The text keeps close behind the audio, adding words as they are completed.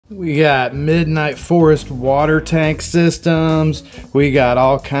We got Midnight Forest water tank systems. We got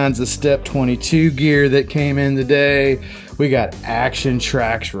all kinds of Step22 gear that came in today. We got Action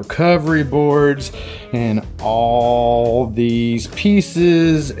Trax Recovery Boards and all these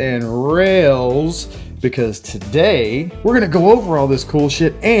pieces and rails, because today we're gonna go over all this cool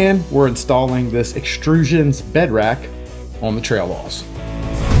shit and we're installing this Xtrusion Bed Rack on the trail walls.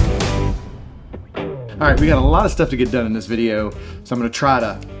 All right, we got a lot of stuff to get done in this video, so I'm gonna try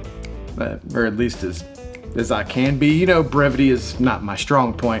to, or at least as I can be. You know, brevity is not my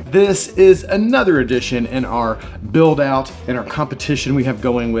strong point. This is another edition in our build out and our competition we have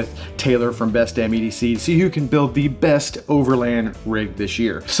going with Taylor from Best Damn EDC to see who can build the best overland rig this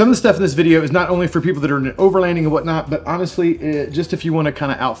year. Some of the stuff in this video is not only for people that are in overlanding and whatnot, but honestly, just if you want to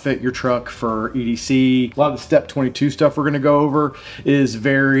kind of outfit your truck for EDC. A lot of the Step22 stuff we're going to go over is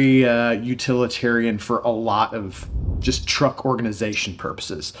very utilitarian for a lot of just truck organization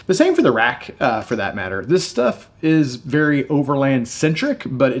purposes. The same for the rack, for that matter. This stuff is very overland centric,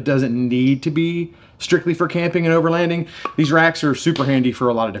 but it doesn't need to be strictly for camping and overlanding. These racks are super handy for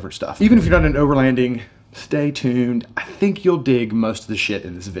a lot of different stuff. Even if you're not in overlanding, stay tuned. I think you'll dig most of the shit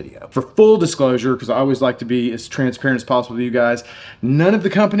in this video. For full disclosure, because I always like to be as transparent as possible with you guys, none of the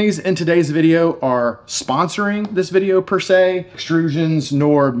companies in today's video are sponsoring this video per se. Xtrusions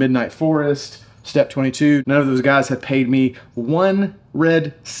nor Midnight Forest, Step22, none of those guys have paid me 1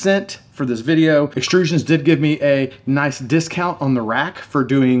 red cent for this video. Xtrusions did give me a nice discount on the rack for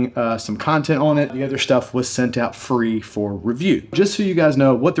doing some content on it. The other stuff was sent out free for review. Just so you guys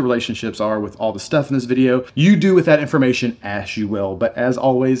know what the relationships are with all the stuff in this video, you do with that information as you will. But as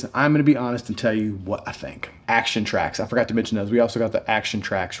always, I'm gonna be honest and tell you what I think. Action Trax, I forgot to mention those. We also got the Action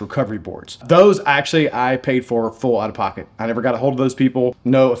Trax Recovery Boards. Those actually I paid for full out of pocket. I never got a hold of those people.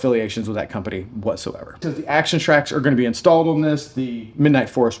 No affiliations with that company whatsoever. So the Action Trax are gonna be installed on this. The Midnight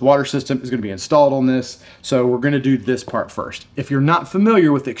Forest water system is gonna be installed on this. So we're gonna do this part first. If you're not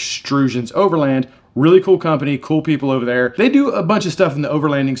familiar with Xtrusion Overland, really cool company, cool people over there. They do a bunch of stuff in the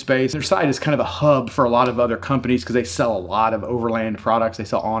overlanding space. Their site is kind of a hub for a lot of other companies because they sell a lot of overland products. They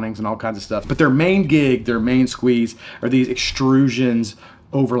sell awnings and all kinds of stuff. But their main gig, their main squeeze are these Xtrusion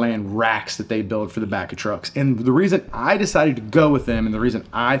overland racks that they build for the back of trucks. And the reason I decided to go with them and the reason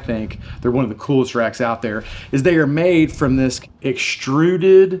I think they're one of the coolest racks out there is they are made from this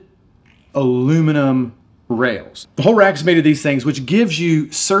extruded aluminum rails. The whole rack is made of these things, which gives you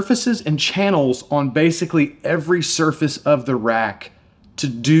surfaces and channels on basically every surface of the rack to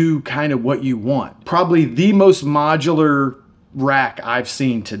do kind of what you want. Probably the most modular rack I've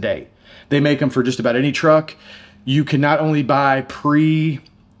seen to date. They make them for just about any truck. You can not only buy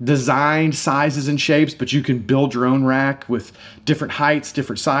pre-designed sizes and shapes, but you can build your own rack with different heights,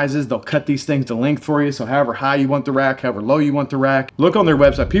 different sizes. They'll cut these things to length for you. So however high you want the rack, however low you want the rack. Look on their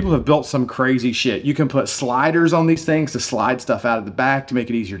website. People have built some crazy shit. You can put sliders on these things to slide stuff out of the back to make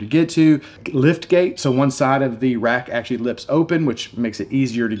it easier to get to. Lift gate, so one side of the rack actually lifts open, which makes it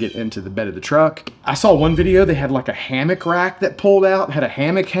easier to get into the bed of the truck. I saw one video, they had like a hammock rack that pulled out, had a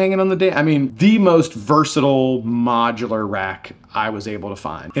hammock hanging on the day. I mean, the most versatile modular rack I was able to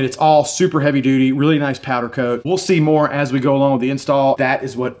find. And it's all super heavy duty, really nice powder coat. We'll see more as we go along with the install. That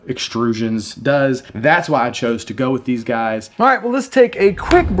is what Xtrusions does. That's why I chose to go with these guys. All right, well, let's take a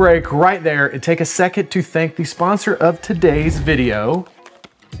quick break right there and take a second to thank the sponsor of today's video,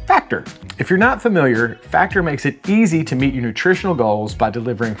 Factor. If you're not familiar, Factor makes it easy to meet your nutritional goals by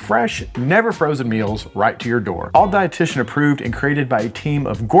delivering fresh, never frozen meals right to your door. All dietitian approved and created by a team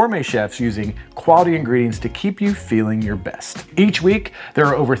of gourmet chefs using quality ingredients to keep you feeling your best. Each week, there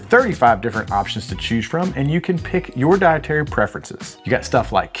are over 35 different options to choose from, and you can pick your dietary preferences. You got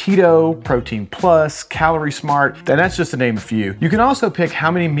stuff like keto, protein plus, calorie smart, and that's just to name a few. You can also pick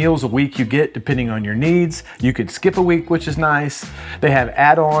how many meals a week you get depending on your needs. You could skip a week, which is nice. They have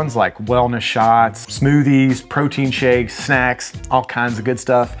add-ons like wellness shots, smoothies, protein shakes, snacks, all kinds of good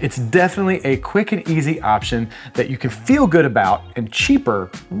stuff. It's definitely a quick and easy option that you can feel good about and cheaper,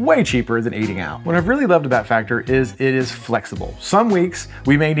 way cheaper than eating out. What I've really loved about Factor is it is flexible. Some weeks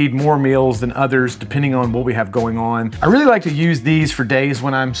we may need more meals than others depending on what we have going on. I really like to use these for days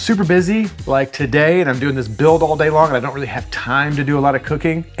when I'm super busy, like today, and I'm doing this build all day long and I don't really have time to do a lot of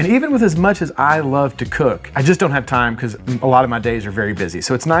cooking. And even with as much as I love to cook, I just don't have time because a lot of my days are very busy.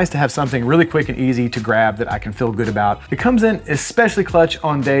 So it's nice to have something really quick and easy to grab that I can feel good about. It comes in especially clutch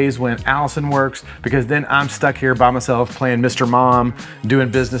on days when Allison works, because then I'm stuck here by myself playing Mr. Mom, doing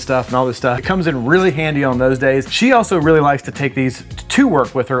business stuff and all this stuff. It comes in really handy on those days. She also really likes to take these to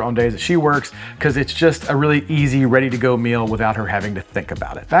work with her on days that she works, because it's just a really easy, ready to go meal without her having to think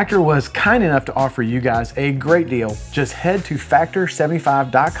about it. Factor was kind enough to offer you guys a great deal. Just head to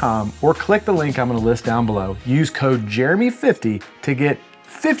factor75.com or click the link I'm gonna list down below. Use code Jeremy50 to get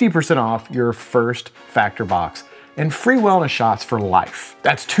 50% off your first Factor box and free wellness shots for life.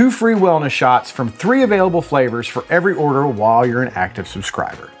 That's 2 free wellness shots from 3 available flavors for every order while you're an active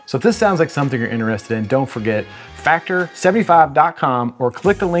subscriber. So if this sounds like something you're interested in, don't forget factor75.com or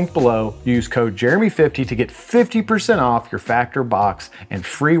click the link below. Use code Jeremy50 to get 50% off your Factor box and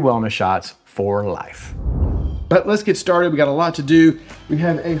free wellness shots for life. But let's get started. We got a lot to do. We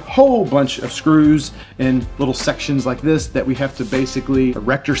have a whole bunch of screws and little sections like this that we have to basically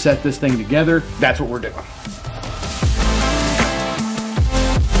erector set this thing together. That's what we're doing.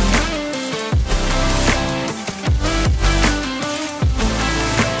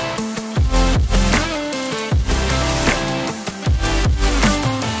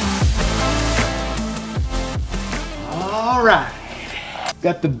 All right,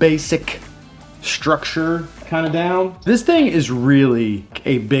 got the basic structure kind of down. This thing is really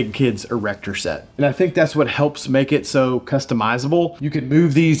a big kid's erector set, and I think that's what helps make it so customizable. You can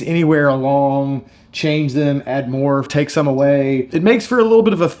move these anywhere along, change them, add more, take some away. It makes for a little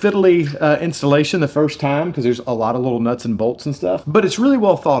bit of a fiddly installation the first time because there's a lot of little nuts and bolts and stuff, but it's really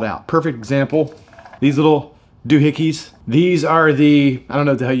well thought out. Perfect example, these little doohickeys. These are the, I don't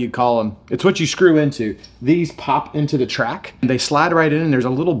know what the hell you call them. It's what you screw into. These pop into the track and they slide right in, and there's a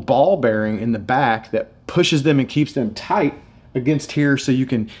little ball bearing in the back that pushes them and keeps them tight against here so you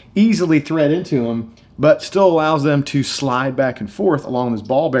can easily thread into them, but still allows them to slide back and forth along this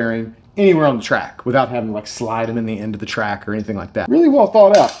ball bearing anywhere on the track without having to like slide them in the end of the track or anything like that. Really well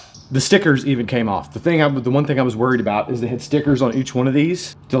thought out. The stickers even came off. The one thing I was worried about is they had stickers on each one of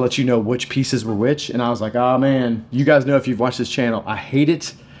these to let you know which pieces were which. And I was like, oh man, you guys know if you've watched this channel, I hate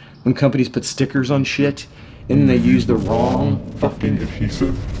it when companies put stickers on shit and then they use the wrong fucking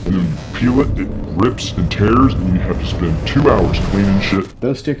adhesive and then peel it, it rips and tears, and you have to spend 2 hours cleaning shit.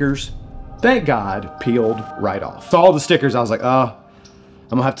 Those stickers, thank God, peeled right off. So all the stickers, I was like, oh,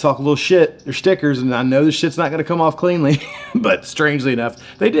 I'm gonna have to talk a little shit. They're stickers, and I know this shit's not gonna come off cleanly, but strangely enough,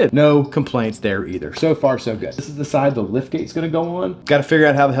 they did. No complaints there either. So far, so good. This is the side the lift gate's gonna go on. Gotta figure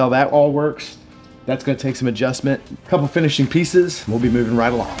out how the hell that all works. That's gonna take some adjustment. A couple finishing pieces, we'll be moving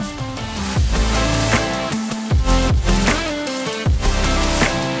right along.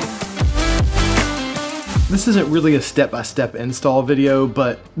 This isn't really a step-by-step install video,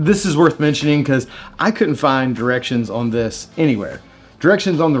 but this is worth mentioning because I couldn't find directions on this anywhere.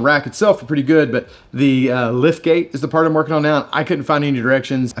 Directions on the rack itself are pretty good, but the lift gate is the part I'm working on now. I couldn't find any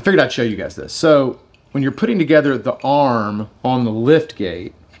directions. I figured I'd show you guys this. So when you're putting together the arm on the lift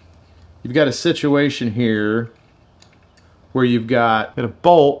gate, you've got a situation here where you've got a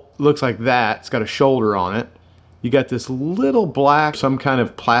bolt, looks like that. It's got a shoulder on it. You got this little black, some kind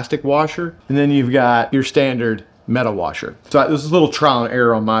of plastic washer, and then you've got your standard metal washer. So this is a little trial and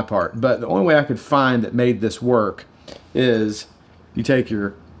error on my part, but the only way I could find that made this work is you take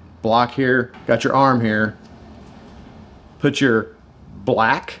your block here, got your arm here, put your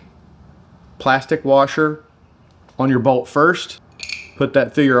black plastic washer on your bolt first, put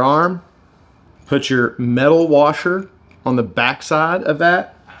that through your arm, put your metal washer on the back side of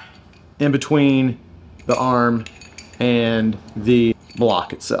that, in between the arm and the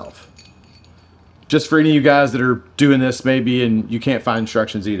block itself. Just for any of you guys that are doing this maybe and you can't find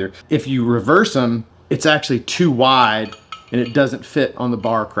instructions either. If you reverse them, it's actually too wide and it doesn't fit on the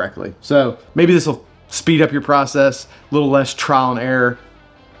bar correctly. So maybe this will speed up your process, a little less trial and error.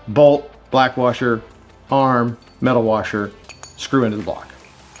 Bolt, black washer, arm, metal washer, screw into the block.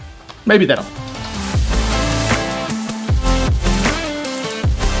 Maybe that'll.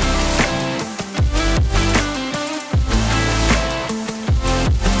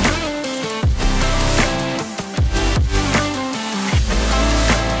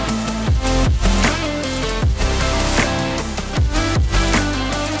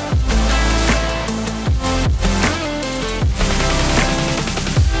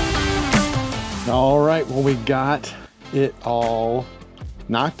 All right, well, we got it all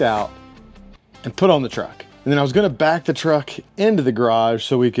knocked out and put on the truck. And then I was gonna back the truck into the garage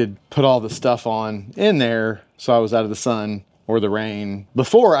so we could put all the stuff on in there so I was out of the sun or the rain.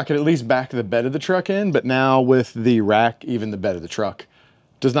 Before I could at least back the bed of the truck in, but now with the rack, even the bed of the truck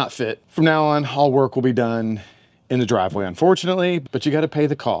does not fit. From now on, all work will be done in the driveway, unfortunately, but you gotta pay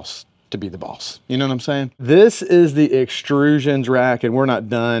the cost to be the boss. You know what I'm saying? This is the extrusions rack and we're not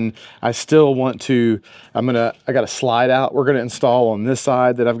done. I still want to, I got a slide out we're gonna install on this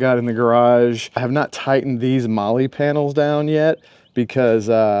side that I've got in the garage. I have not tightened these molly panels down yet. because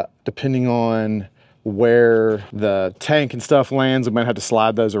depending on where the tank and stuff lands, we might have to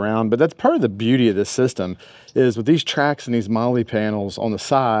slide those around. But that's part of the beauty of this system, is with these tracks and these MOLLE panels on the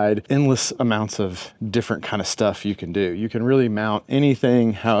side, endless amounts of different kind of stuff you can do. You can really mount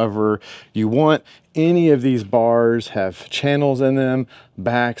anything however you want. Any of these bars have channels in them,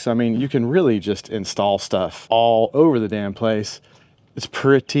 backs. I mean, you can really just install stuff all over the damn place. It's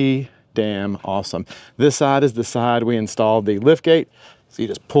pretty damn awesome. This side is the side we installed the lift gate. So you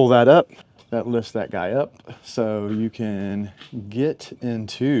just pull that up. That lifts that guy up so you can get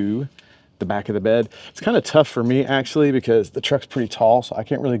into the back of the bed. It's kind of tough for me actually because the truck's pretty tall, so I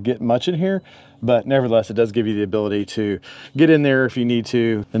can't really get much in here, but nevertheless, it does give you the ability to get in there if you need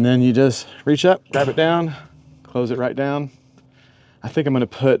to. And then you just reach up, grab it down, close it right down. I think I'm gonna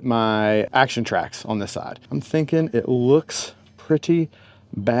put my Action Trax on this side. I'm thinking it looks pretty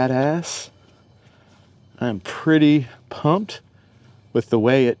badass. I'm pretty pumped with the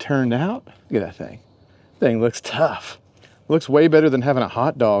way it turned out. Look at that thing. Thing looks tough. Looks way better than having a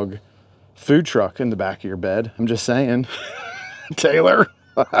hot dog food truck in the back of your bed. I'm just saying. Taylor.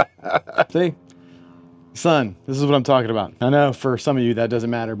 See? Sun. This is what I'm talking about. I know for some of you that doesn't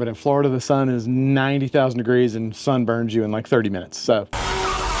matter, but in Florida the sun is 90,000 degrees and sun burns you in like 30 minutes. So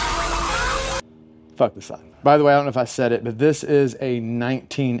fuck the sun. By the way, I don't know if I said it, but this is a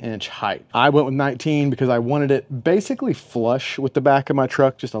 19-inch height. I went with 19 because I wanted it basically flush with the back of my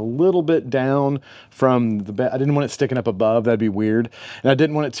truck, just a little bit down from the bed. I didn't want it sticking up above, that'd be weird. And I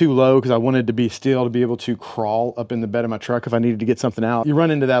didn't want it too low because I wanted to be still to be able to crawl up in the bed of my truck if I needed to get something out. You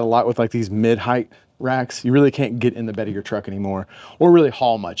run into that a lot with like these mid-height racks. You really can't get in the bed of your truck anymore or really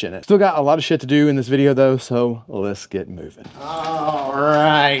haul much in it. Still got a lot of shit to do in this video though, so let's get moving. All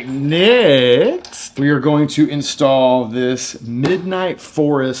right, next we are going to install this Midnight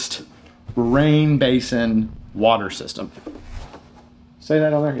Forest Rain Basin water system. Say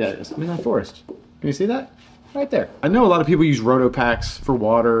that on there? Yeah, it is. Midnight Forest. Can you see that? Right there. I know a lot of people use roto packs for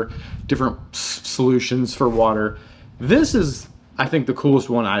water, different solutions for water. This is, I think, the coolest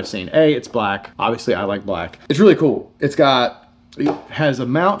one I've seen. A, it's black. Obviously, I like black. It's really cool. It has a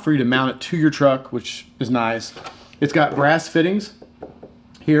mount for you to mount it to your truck, which is nice. It's got brass fittings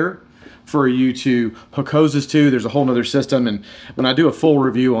here for you to hook hoses to. There's a whole nother system, and when I do a full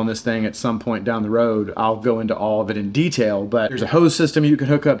review on this thing at some point down the road, I'll go into all of it in detail, but there's a hose system you can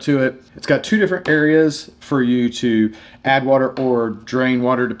hook up to it. It's got two different areas for you to add water or drain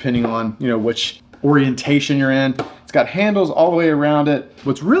water depending on, you know, which orientation you're in. It's got handles all the way around it.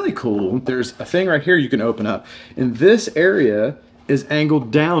 What's really cool, there's a thing right here you can open up, and this area is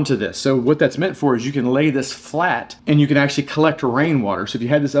angled down to this. So what that's meant for is you can lay this flat and you can actually collect rainwater. So if you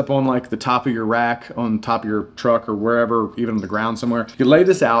had this up on like the top of your rack, on top of your truck or wherever, even on the ground somewhere, you lay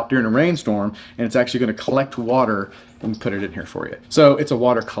this out during a rainstorm and it's actually gonna collect water and put it in here for you. So it's a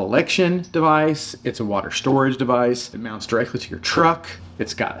water collection device, it's a water storage device, it mounts directly to your truck,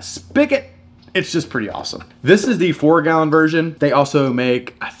 it's got a spigot. It's just pretty awesome. This is the 4-gallon version. They also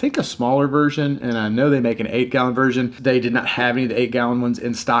make, I think, a smaller version, and I know they make an 8-gallon version. They did not have any of the 8-gallon ones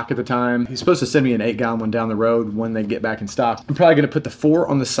in stock at the time. He's supposed to send me an 8-gallon one down the road when they get back in stock. I'm probably gonna put the 4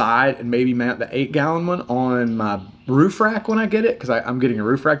 on the side and maybe mount the 8-gallon one on my roof rack when I get it, because I'm getting a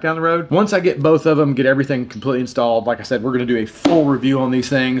roof rack down the road. Once I get both of them, get everything completely installed, like I said, we're gonna do a full review on these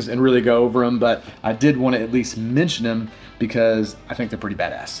things and really go over them, but I did want to at least mention them because I think they're pretty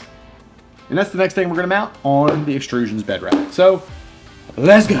badass. And that's the next thing we're gonna mount on the Xtrusion's bed rack. So,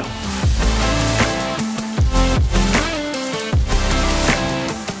 let's go.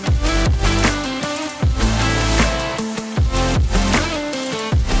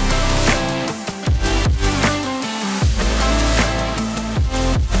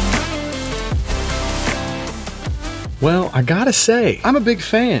 Well, I gotta say, I'm a big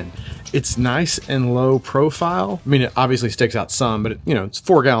fan. It's nice and low profile. I mean, it obviously sticks out some, but you know, it's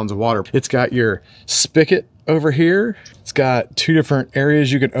 4 gallons of water. It's got your spigot over here. It's got 2 different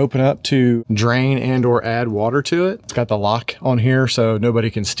areas you can open up to drain and or add water to it. It's got the lock on here so nobody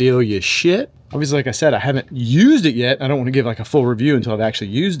can steal your shit. Obviously, like I said, I haven't used it yet. I don't want to give like a full review until I've actually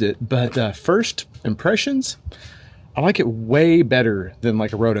used it, but first impressions, I like it way better than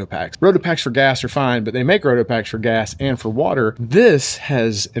like a roto packs. Roto packs for gas are fine, but they make roto packs for gas and for water. This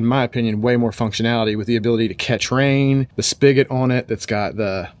has, in my opinion, way more functionality with the ability to catch rain, the spigot on it that's got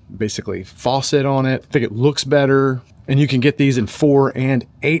the basically faucet on it. I think it looks better. And you can get these in 4 and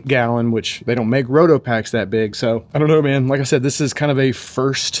 8 gallon, which they don't make roto packs that big. So I don't know, man. Like I said, this is kind of a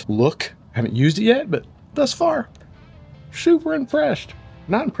first look. I haven't used it yet, but thus far, super impressed.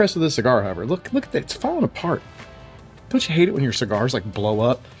 Not impressed with the cigar, however. Look at that, it's falling apart. Don't you hate it when your cigars like blow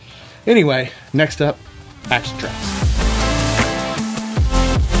up? Anyway, next up, Action Trax.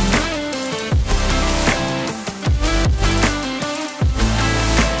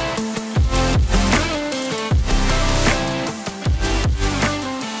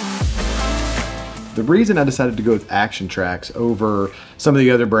 The reason I decided to go with Action Trax over some of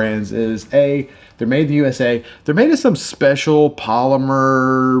the other brands is A, they're made in the USA. They're made of some special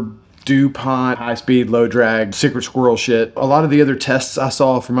polymer DuPont, high-speed, low-drag, secret squirrel shit. A lot of the other tests I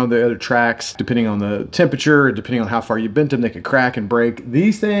saw from the other tracks, depending on the temperature, depending on how far you bent them, they could crack and break.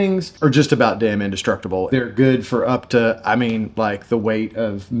 These things are just about damn indestructible. They're good for up to, I mean, like the weight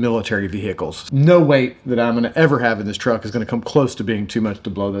of military vehicles. No weight that I'm gonna ever have in this truck is gonna come close to being too much to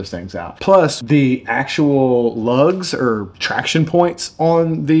blow those things out. Plus, the actual lugs or traction points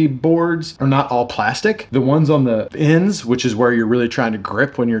on the boards are not all plastic. The ones on the ends, which is where you're really trying to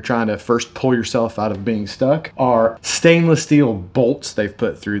grip when you're trying to first pull yourself out of being stuck, are stainless steel bolts they've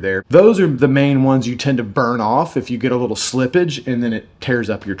put through there. Those are the main ones you tend to burn off if you get a little slippage and then it tears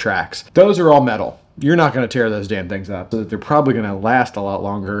up your tracks. Those are all metal. You're not going to tear those damn things up, so they're probably going to last a lot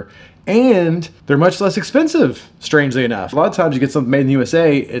longer, and they're much less expensive, strangely enough. A lot of times you get something made in the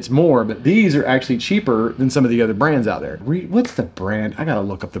USA, it's more, but these are actually cheaper than some of the other brands out there. What's the brand? I gotta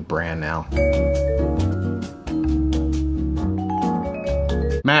look up the brand now.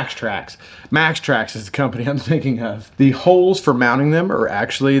 Xtrusion. Xtrusion is the company I'm thinking of. The holes for mounting them are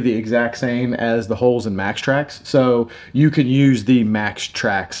actually the exact same as the holes in Xtrusion. So you can use the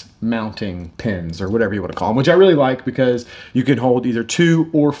Xtrusion mounting pins or whatever you want to call them, which I really like because you can hold either 2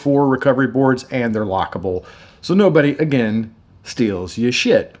 or 4 recovery boards and they're lockable. So nobody, again, steals your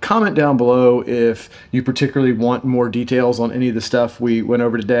shit. Comment down below if you particularly want more details on any of the stuff we went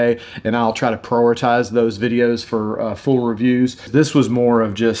over today, and I'll try to prioritize those videos for full reviews. This was more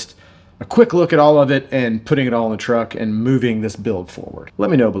of just a quick look at all of it and putting it all in the truck and moving this build forward.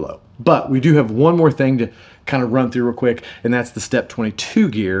 Let me know below. But we do have one more thing to kind of run through real quick, and that's the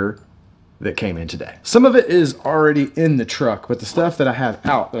Step22 gear that came in today. Some of it is already in the truck, but the stuff that I have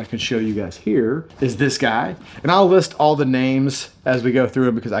out that I can show you guys here is this guy. And I'll list all the names as we go through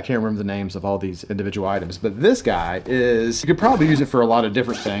them because I can't remember the names of all these individual items. But this guy is, you could probably use it for a lot of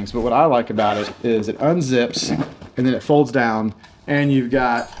different things, but what I like about it is it unzips and then it folds down and you've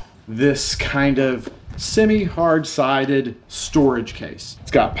got this kind of semi-hard-sided storage case. It's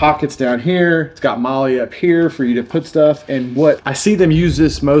got pockets down here, it's got MOLLE up here for you to put stuff, and what I see them use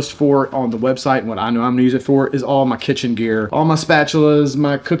this most for on the website and what I know I'm gonna use it for is all my kitchen gear. All my spatulas,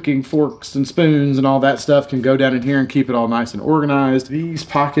 my cooking forks and spoons and all that stuff can go down in here and keep it all nice and organized. These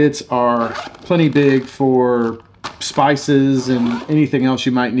pockets are plenty big for spices and anything else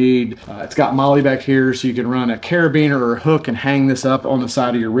you might need. It's got MOLLE back here so you can run a carabiner or a hook and hang this up on the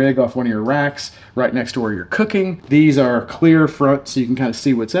side of your rig off one of your racks right next to where you're cooking. These are clear front so you can kind of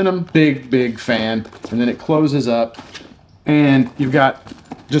see what's in them. Big fan. And then it closes up and you've got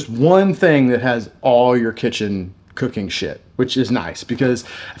just one thing that has all your kitchen cooking shit, which is nice because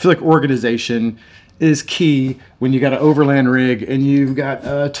I feel like organization is key when you got an overland rig and you've got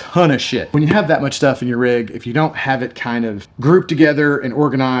a ton of shit. When you have that much stuff in your rig, if you don't have it kind of grouped together and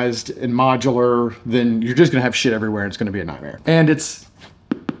organized and modular, then you're just gonna have shit everywhere and it's gonna be a nightmare. And it's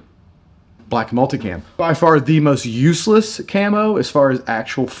black multicam. By far the most useless camo as far as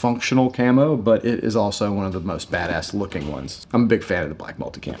actual functional camo, but it is also one of the most badass looking ones. I'm a big fan of the black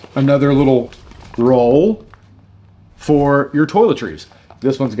multicam. Another little roll for your toiletries.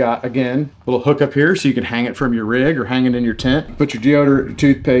 This one's got, again, a little hook up here so you can hang it from your rig or hang it in your tent. Put your deodorant, your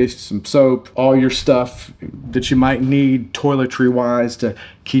toothpaste, some soap, all your stuff that you might need toiletry-wise to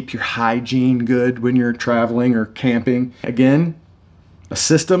keep your hygiene good when you're traveling or camping. Again, a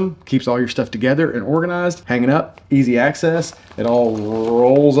system keeps all your stuff together and organized, hanging up, easy access. It all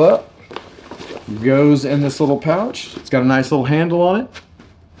rolls up, goes in this little pouch. It's got a nice little handle on it.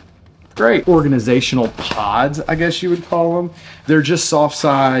 Great. Organizational pods, I guess you would call them. They're just soft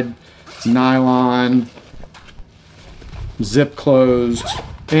side, it's nylon, zip closed,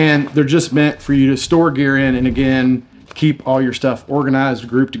 and they're just meant for you to store gear in and again, keep all your stuff organized,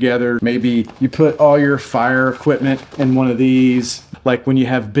 grouped together. Maybe you put all your fire equipment in one of these, like when you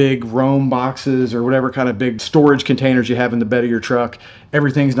have big roam boxes or whatever kind of big storage containers you have in the bed of your truck.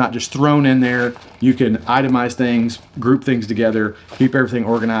 Everything's not just thrown in there. You can itemize things, group things together, keep everything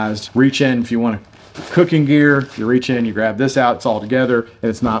organized. Reach in if you want cooking gear, you reach in, you grab this out, it's all together, and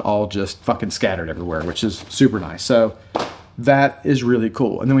it's not all just fucking scattered everywhere, which is super nice. So that is really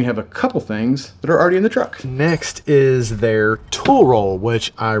cool. And then we have a couple things that are already in the truck. Next is their tool roll,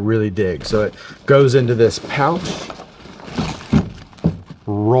 which I really dig. So it goes into this pouch,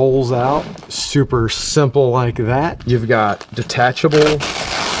 rolls out, super simple like that. You've got detachable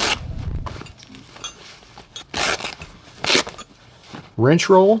wrench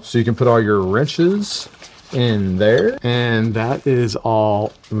roll, so you can put all your wrenches in there, and that is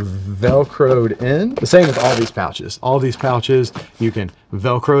all velcroed in. The same with all these pouches. All these pouches, you can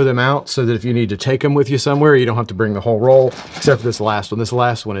velcro them out so that if you need to take them with you somewhere, you don't have to bring the whole roll, except for this last one. This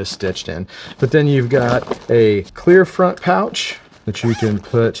last one is stitched in. But then you've got a clear front pouch that you can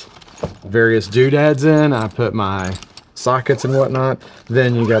put various doodads in. I put my sockets and whatnot.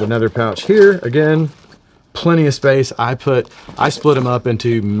 Then you got another pouch here. Again, plenty of space. I split them up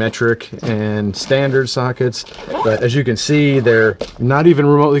into metric and standard sockets, but as you can see, they're not even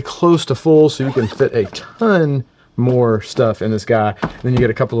remotely close to full, so you can fit a ton more stuff in this guy. And then you get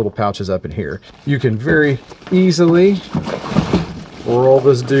a couple little pouches up in here. You can very easily roll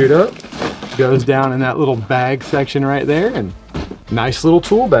this dude up. Goes down in that little bag section right there, and nice little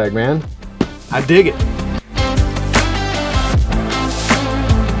tool bag, man. I dig it.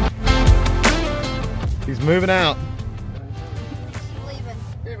 Moving out. Leaving.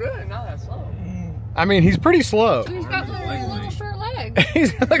 He's really not that slow. I mean, he's pretty slow. He's got little short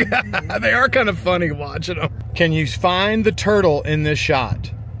legs. They are kind of funny watching him. Can you find the turtle in this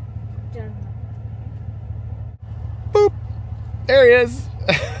shot? Boop. There he is.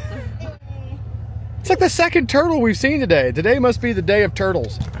 It's like the second turtle we've seen today. Today must be the day of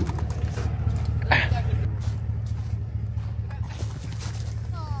turtles.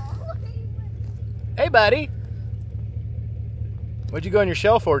 Hey, buddy. What'd you go in your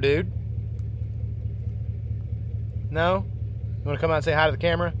shell for, dude? No? You want to come out and say hi to the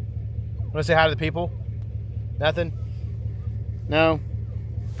camera? Want to say hi to the people? Nothing? No?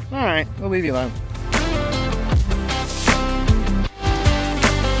 All right, we'll leave you alone.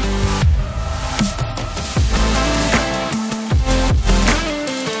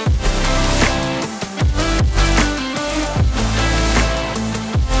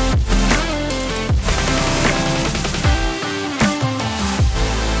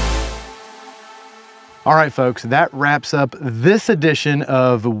 All right, folks, that wraps up this edition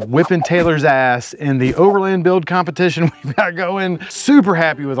of Whipping Taylor's Ass in the Overland build competition we've got going. Super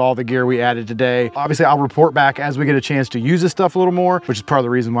happy with all the gear we added today. Obviously, I'll report back as we get a chance to use this stuff a little more, which is part of the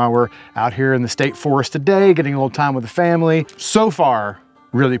reason why we're out here in the state forest today, getting a little time with the family. So far,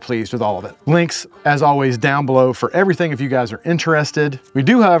 really pleased with all of it. Links, as always, down below for everything if you guys are interested. We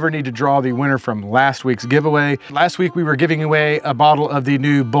do, however, need to draw the winner from last week's giveaway. Last week, we were giving away a bottle of the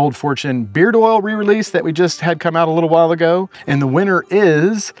new Bold Fortune beard oil re-release that we just had come out a little while ago. And the winner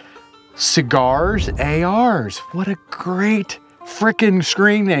is Cigars ARs. What a great frickin'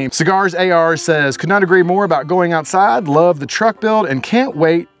 screen name. Cigars AR says, could not agree more about going outside, love the truck build, and can't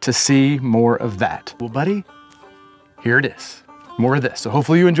wait to see more of that. Well, buddy, here it is. More of this. So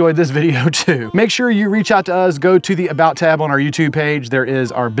hopefully you enjoyed this video too. Make sure you reach out to us, go to the About tab on our YouTube page. There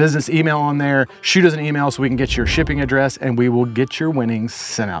is our business email on there. Shoot us an email so we can get your shipping address and we will get your winnings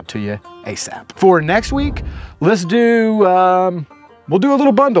sent out to you ASAP. For next week, let's do, we'll do a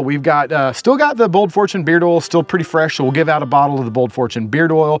little bundle. We've got, still got the Bold Fortune beard oil, still pretty fresh. So we'll give out a bottle of the Bold Fortune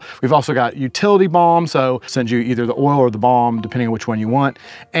beard oil. We've also got utility balm. So send you either the oil or the balm, depending on which one you want.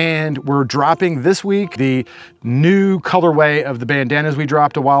 And we're dropping this week the new colorway of the bandanas we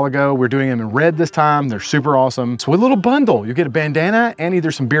dropped a while ago. We're doing them in red this time. They're super awesome. So a little bundle, you get a bandana and either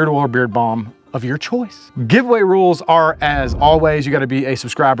some beard oil or beard balm of your choice. Giveaway rules are, as always, you got to be a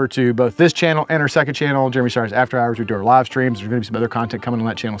subscriber to both this channel and our second channel, Jeremy Stars After Hours. We do our live streams. There's going to be some other content coming on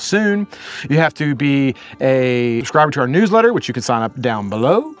that channel soon. You have to be a subscriber to our newsletter, which you can sign up down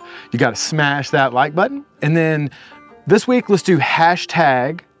below. You got to smash that like button. And then this week, let's do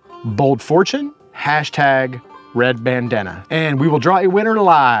hashtag Bold Fortune, hashtag red bandana, and we will draw a winner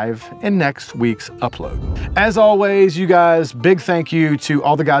live in next week's upload. As always, you guys, big thank you to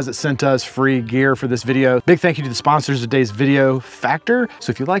all the guys that sent us free gear for this video. Big thank you to the sponsors of today's video, Factor. So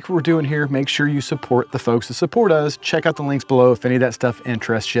if you like what we're doing here, make sure you support the folks that support us. Check out the links below if any of that stuff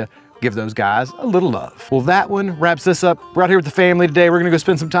interests you. Give those guys a little love. Well, that one wraps this up. We're out here with the family today. We're gonna go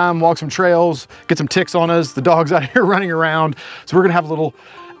spend some time, walk some trails, get some ticks on us. The dog's out here running around. So we're gonna have a little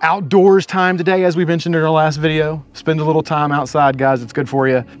outdoors time today, as we mentioned in our last video. Spend a little time outside, guys. It's good for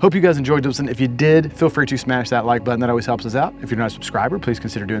you. Hope you guys enjoyed this. And if you did, feel free to smash that like button. That always helps us out. If you're not a subscriber, please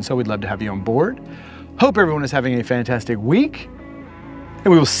consider doing so. We'd love to have you on board. Hope everyone is having a fantastic week, and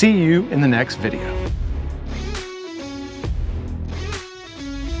we will see you in the next video.